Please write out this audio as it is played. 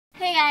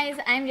guys,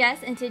 I'm Jess,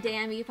 and today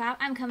on BeautyPOP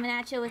I'm coming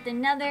at you with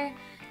another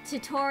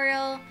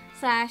tutorial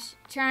slash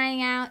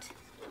trying out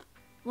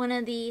one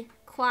of the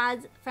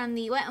quads from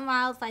the Wet n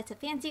Wild Flights of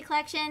Fancy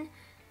collection.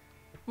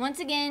 Once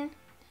again,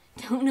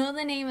 don't know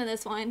the name of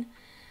this one,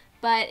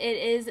 but it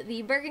is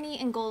the burgundy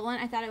and gold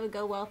one. I thought it would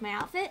go well with my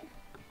outfit,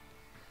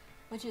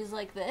 which is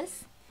like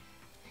this.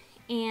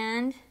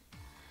 And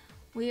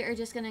we are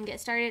just gonna get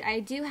started. I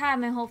do have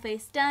my whole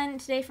face done.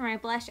 Today for my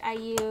blush I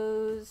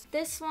use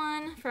this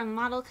one from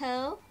Model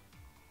Co.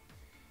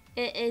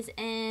 It is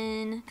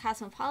in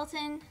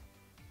Cosmopolitan.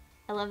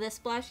 I love this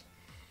blush.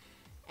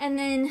 And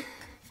then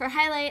for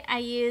highlight I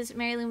use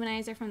Mary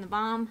Luminizer from The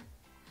Balm.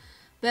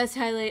 Best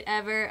highlight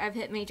ever. I've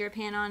hit major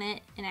pan on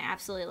it and I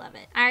absolutely love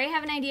it. I already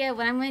have an idea of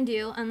what I'm going to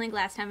do. Unlike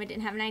last time I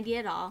didn't have an idea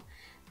at all.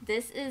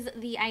 This is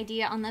the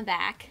idea on the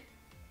back.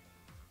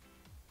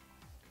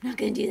 I'm not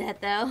going to do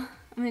that though.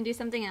 I'm going to do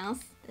something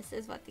else. This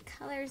is what the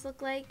colors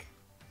look like.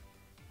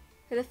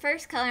 For the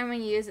first color I'm going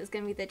to use is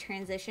going to be the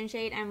transition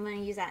shade. I'm going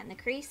to use that in the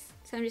crease.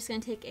 So I'm just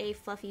going to take a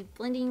fluffy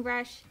blending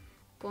brush,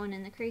 going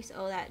in the crease.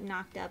 Oh, that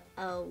knocked up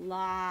a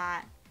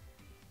lot.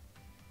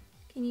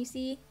 Can you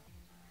see?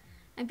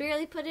 I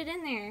barely put it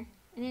in there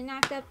and it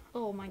knocked up,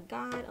 oh my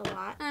god, a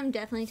lot. I'm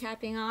definitely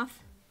tapping off.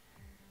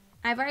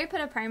 I've already put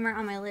a primer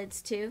on my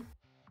lids too.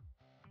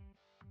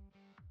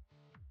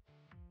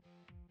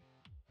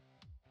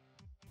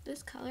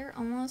 This color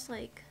almost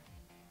like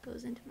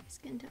goes into my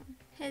skin tone.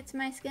 Hits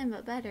my skin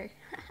but better.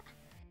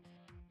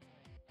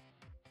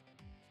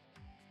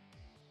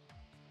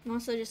 I'm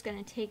also just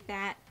going to take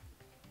that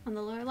on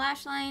the lower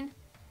lash line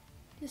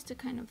just to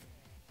kind of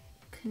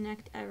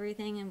connect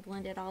everything and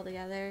blend it all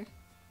together.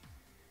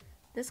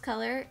 This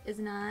color is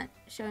not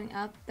showing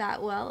up that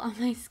well on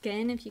my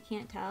skin, if you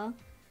can't tell.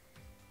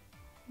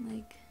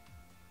 Like,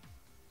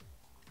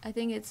 I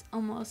think it's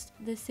almost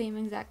the same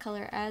exact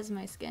color as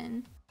my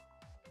skin.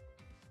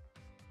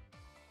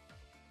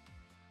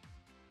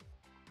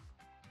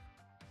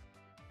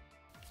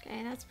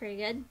 Okay, that's pretty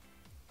good.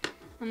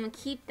 I'm gonna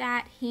keep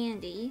that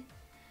handy.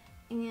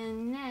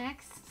 And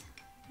next,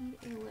 I need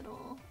a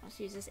little, I'll just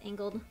use this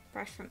angled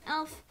brush from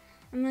e.l.f.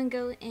 I'm gonna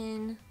go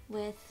in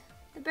with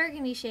the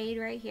burgundy shade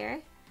right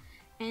here.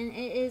 And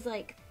it is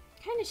like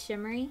kind of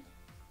shimmery,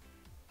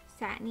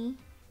 satiny.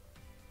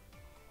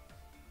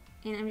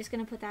 And I'm just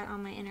gonna put that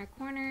on my inner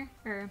corner,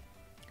 or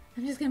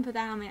I'm just gonna put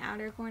that on my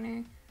outer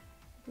corner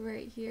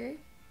right here.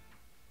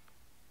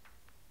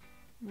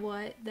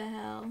 What the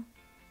hell?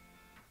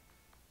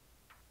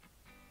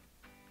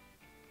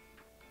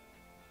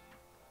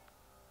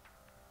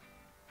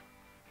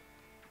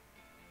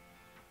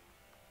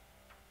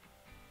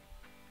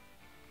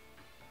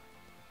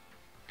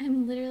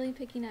 I'm literally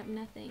picking up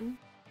nothing.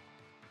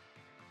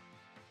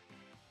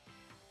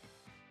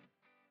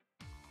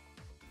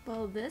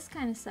 Well, this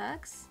kind of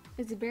sucks.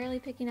 It's barely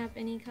picking up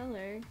any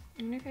color.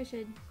 I wonder if I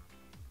should...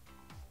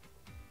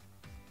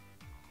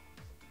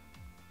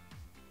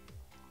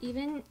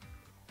 Even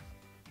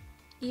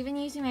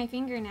using my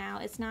finger now,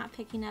 it's not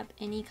picking up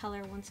any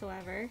color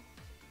whatsoever.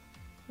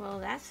 Well,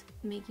 that's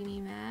making me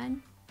mad.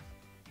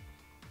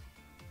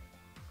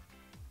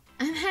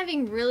 I'm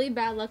having really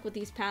bad luck with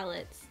these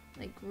palettes.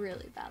 Like,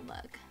 really bad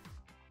luck.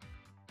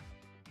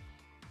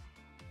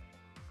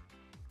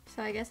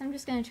 So I guess I'm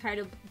just gonna try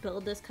to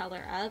build this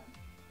color up,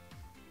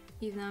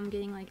 even though I'm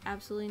getting like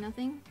absolutely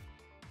nothing.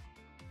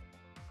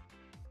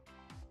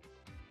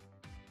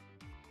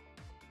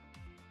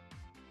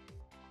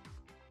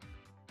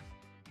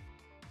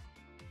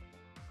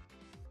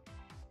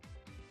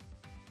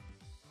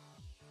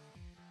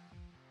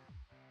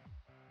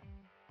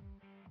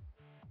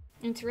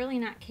 It's really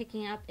not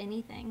kicking up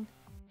anything.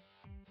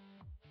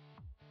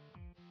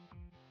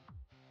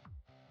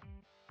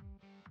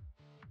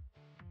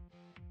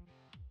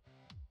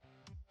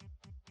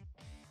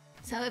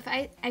 So if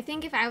I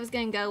think if I was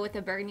going to go with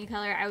a burgundy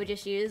color, I would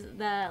just use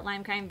the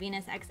Lime Crime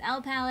Venus XL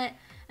palette.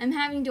 I'm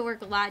having to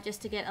work a lot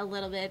just to get a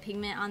little bit of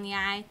pigment on the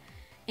eye,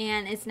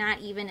 and it's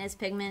not even as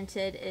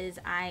pigmented as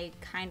I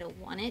kind of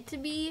want it to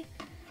be.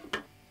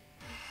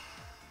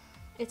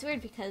 It's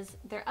weird because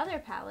their other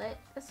palette,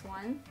 this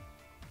one,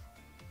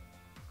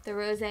 the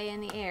Rosé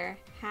in the Air,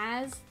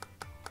 has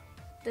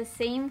the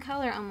same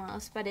color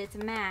almost, but it's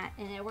matte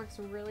and it works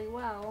really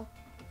well.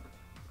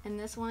 And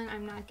this one,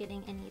 I'm not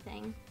getting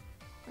anything.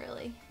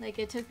 Really, like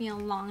it took me a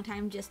long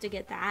time just to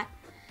get that.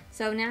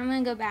 So now I'm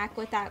going to go back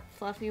with that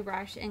fluffy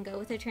brush and go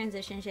with a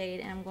transition shade,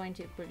 and I'm going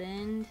to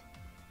blend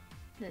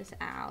this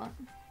out,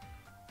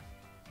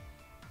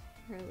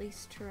 or at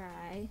least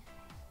try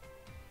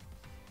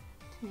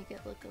to make it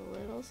look a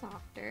little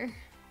softer.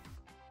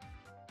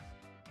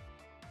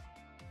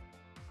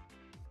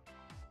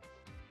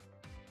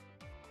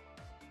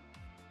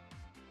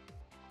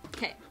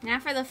 Okay, now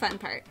for the fun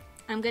part.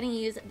 I'm going to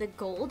use the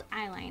gold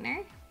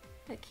eyeliner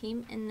that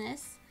came in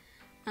this.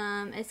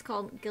 It's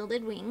called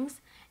Gilded Wings,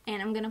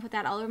 and I'm gonna put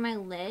that all over my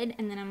lid,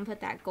 and then I'm gonna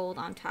put that gold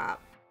on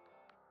top.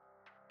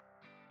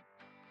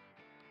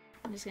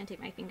 I'm just gonna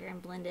take my finger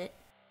and blend it.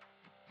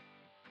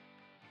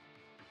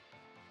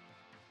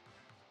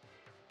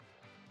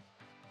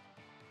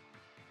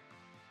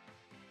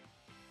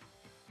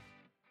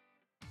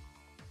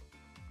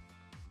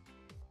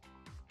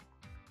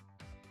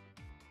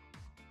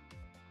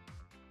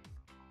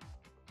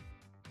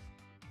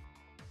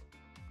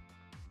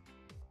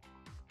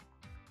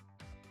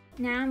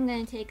 Now I'm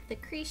going to take the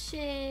crease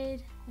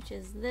shade, which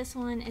is this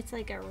one. It's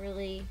like a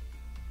really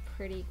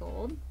pretty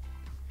gold.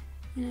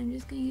 And I'm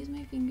just going to use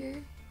my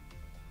finger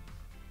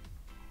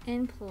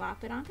and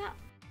plop it on top.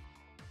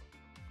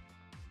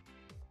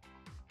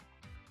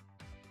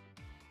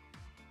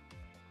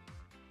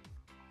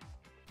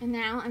 And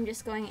now I'm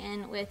just going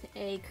in with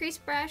a crease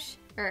brush,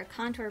 or a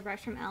contour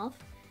brush from e.l.f.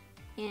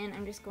 And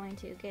I'm just going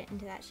to get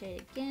into that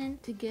shade again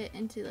to get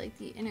into like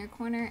the inner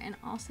corner and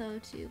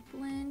also to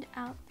blend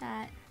out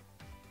that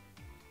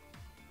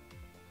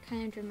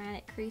kind of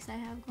dramatic crease I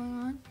have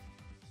going on.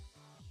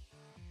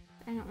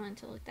 I don't want it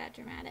to look that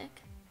dramatic.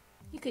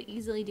 You could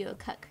easily do a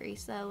cut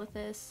crease though with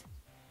this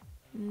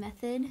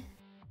method.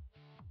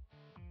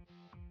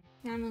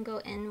 Now I'm going to go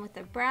in with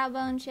the brow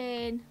bone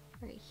shade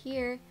right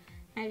here.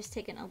 I just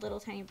taken a little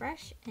tiny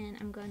brush and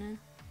I'm going to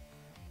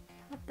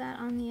pop that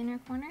on the inner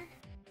corner.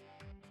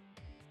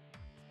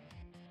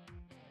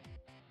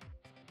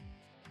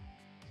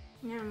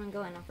 Now I'm going to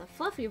go in with a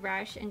fluffy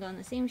brush and go in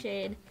the same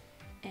shade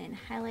and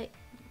highlight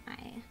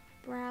my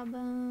brow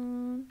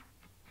bone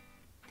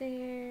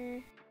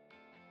there.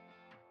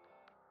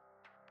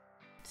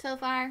 So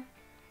far,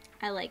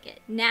 I like it.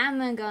 Now I'm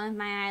going to go in with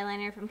my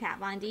eyeliner from Kat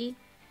Von D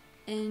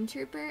in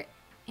Trooper,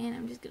 and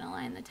I'm just going to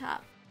line the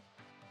top.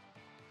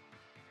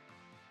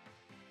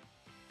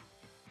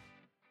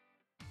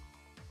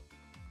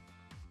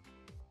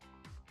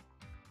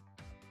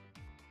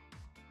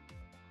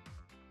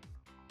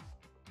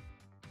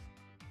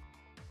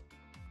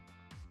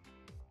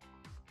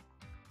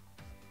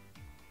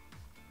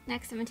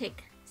 Next, I'm going to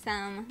take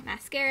some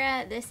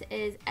mascara. This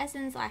is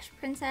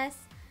Essence/Princess.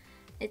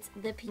 It's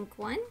the pink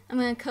one. I'm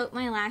going to coat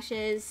my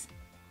lashes,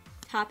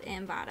 top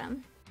and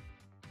bottom.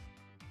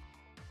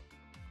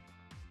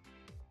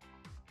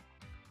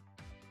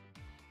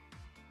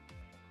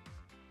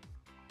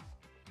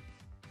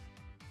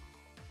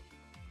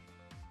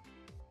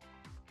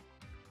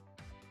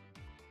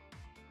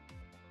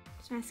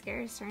 This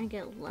mascara is starting to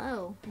get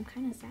low. I'm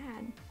kind of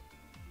sad.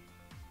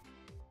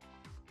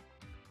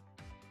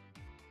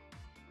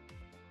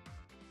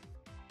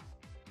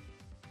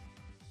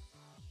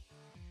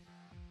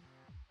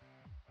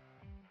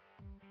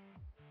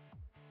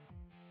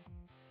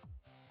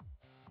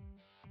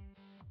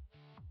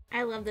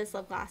 I love this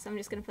lip gloss, so I'm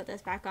just going to put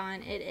this back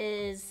on. It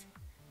is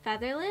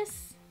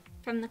Featherless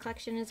from the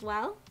collection as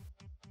well.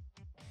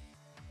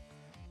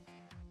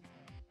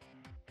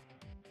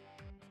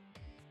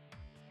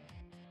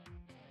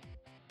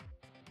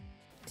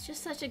 It's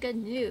just such a good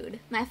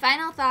nude. My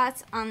final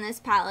thoughts on this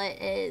palette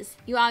is,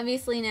 you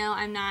obviously know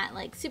I'm not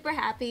like super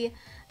happy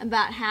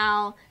about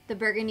how the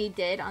burgundy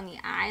did on the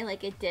eye.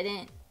 Like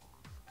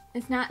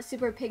it's not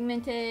super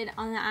pigmented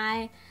on the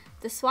eye.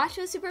 The swatch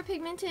was super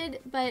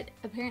pigmented, but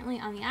apparently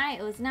on the eye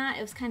it was not.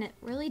 It was kind of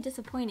really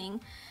disappointing.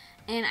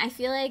 And I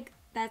feel like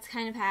that's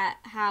kind of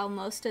how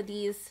most of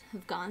these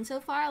have gone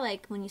so far.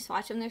 Like when you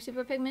swatch them, they're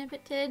super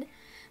pigmented.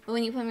 But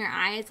when you put them in your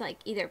eye, it's like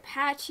either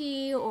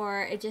patchy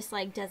or it just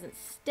like doesn't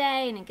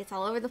stay and it gets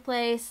all over the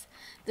place.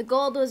 The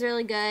gold was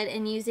really good,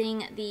 and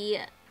using the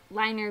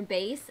liner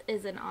base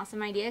is an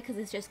awesome idea because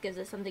it just gives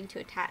us something to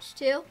attach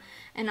to,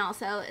 and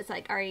also it's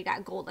like already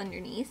got gold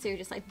underneath, so you're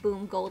just like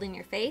boom, gold in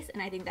your face,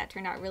 and I think that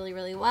turned out really,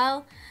 really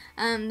well.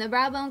 The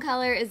brow bone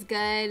color is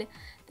good.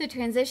 The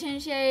transition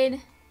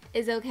shade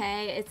is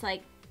okay. It's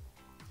like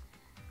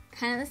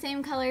kind of the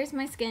same color as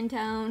my skin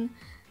tone.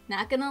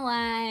 Not gonna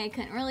lie, I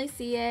couldn't really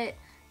see it,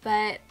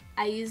 but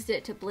I used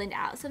it to blend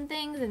out some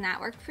things and that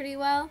worked pretty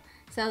well.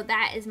 So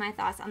that is my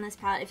thoughts on this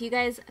palette. If you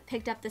guys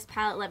picked up this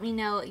palette, let me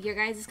know your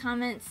guys'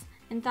 comments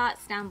and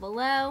thoughts down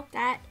below.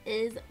 That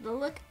is the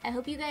look. I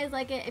hope you guys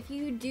like it. If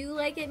you do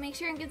like it, make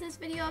sure and give this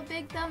video a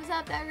big thumbs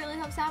up. That really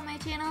helps out my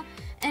channel.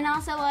 And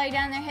also while you're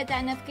down there, hit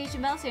that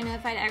notification bell so you're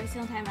notified every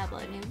single time I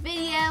upload a new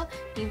video.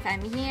 You can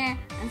find me here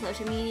on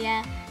social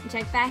media. And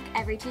check back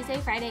every Tuesday,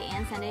 Friday,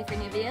 and Sunday for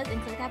new videos.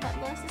 And click that button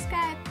below to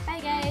subscribe.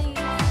 Bye guys.